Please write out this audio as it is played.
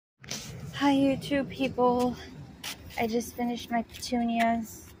Hi YouTube people, I just finished my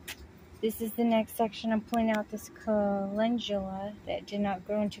petunias. This is the next section. I'm pulling out this calendula that did not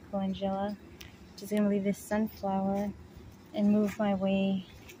grow into calendula. Just going to leave this sunflower and move my way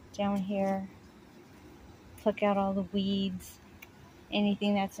down here. Pluck out all the weeds,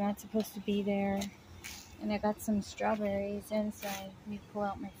 anything that's not supposed to be there. And I got some strawberries inside. Let me pull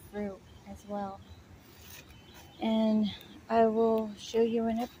out my fruit as well. And I will show you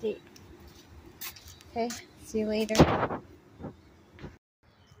an update. Okay, see you later.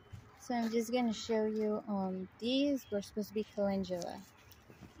 So I'm just going to show you, these were supposed to be calendula.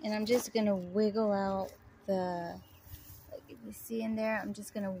 And I'm just going to wiggle out the, like if you see in there, I'm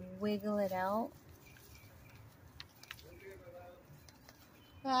just going to wiggle it out.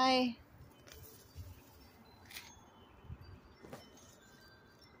 Bye.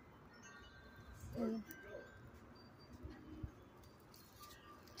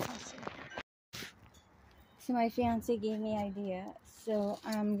 So my fiance gave me an idea. So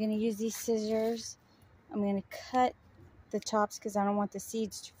I'm going to use these scissors. I'm going to cut the tops because I don't want the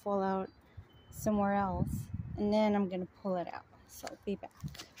seeds to fall out somewhere else. And then I'm going to pull it out. So I'll be back.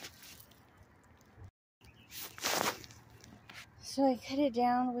 So I cut it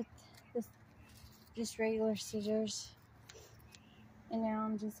down with this just regular scissors. And now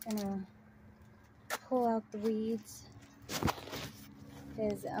I'm just going to pull out the weeds.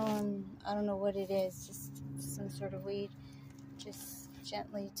 Because I don't know what it is. Just some sort of weed. Just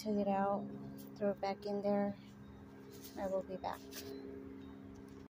gently take it out. Throw it back in there. I will be back.